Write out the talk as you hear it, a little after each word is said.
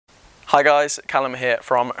Hi guys, Callum here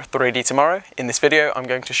from 3D Tomorrow. In this video I'm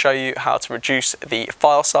going to show you how to reduce the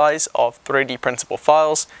file size of 3D printable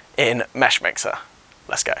files in Meshmixer.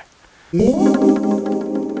 Let's go.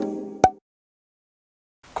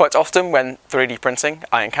 Quite often when 3D printing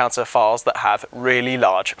I encounter files that have really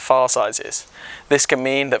large file sizes. This can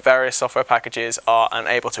mean that various software packages are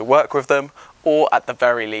unable to work with them, or at the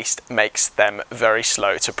very least makes them very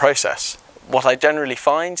slow to process. What I generally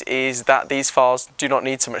find is that these files do not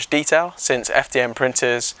need so much detail, since FDM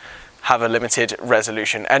printers have a limited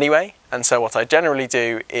resolution anyway, and so what I generally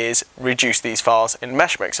do is reduce these files in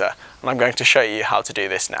Meshmixer, and I'm going to show you how to do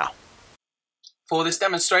this now. For this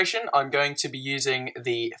demonstration I'm going to be using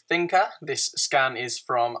the Thinker. This scan is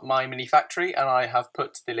from My Mini Factory and I have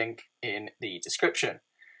put the link in the description.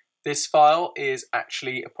 This file is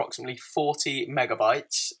actually approximately 40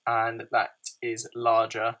 megabytes and that is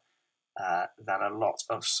larger than a lot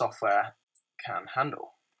of software can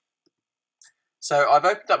handle. So I've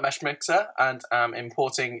opened up Meshmixer and am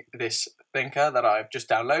importing this Thinker that I've just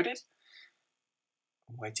downloaded.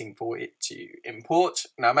 I'm waiting for it to import.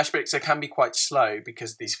 Now Meshmixer can be quite slow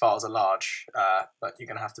because these files are large, but you're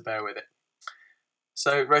going to have to bear with it.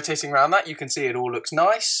 So rotating around that, you can see it all looks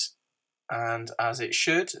nice and as it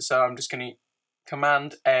should. So I'm just going to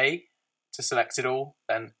Command A to select it all,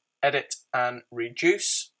 then edit and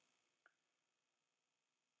reduce.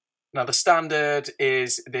 Now the standard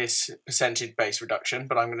is this percentage base reduction,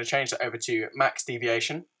 but I'm going to change that over to max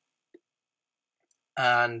deviation.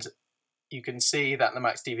 And you can see that the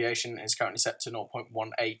max deviation is currently set to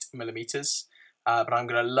 0.18 millimeters, but I'm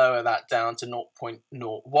going to lower that down to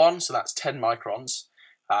 0.01, so that's 10 microns,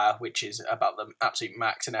 which is about the absolute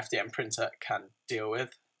max an FDM printer can deal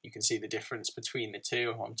with. You can see the difference between the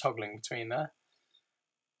two. I'm toggling between there.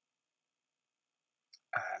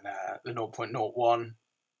 And the 0.01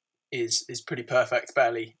 is pretty perfect,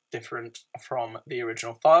 barely different from the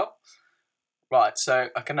original file. Right, so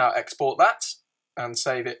I can now export that and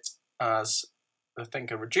save it as the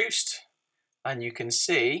Thinker reduced, and you can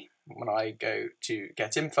see when I go to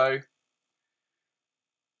get info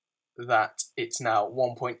that it's now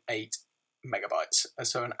 1.8 megabytes,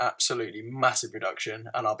 so an absolutely massive reduction,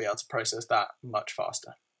 and I'll be able to process that much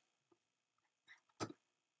faster.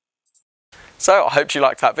 So I hope you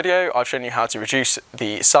liked that video. I've shown you how to reduce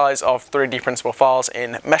the size of 3D printable files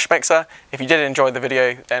in Meshmixer. If you did enjoy the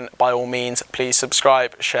video, then by all means please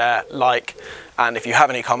subscribe, share, like, and if you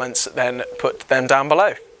have any comments then put them down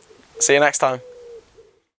below. See you next time.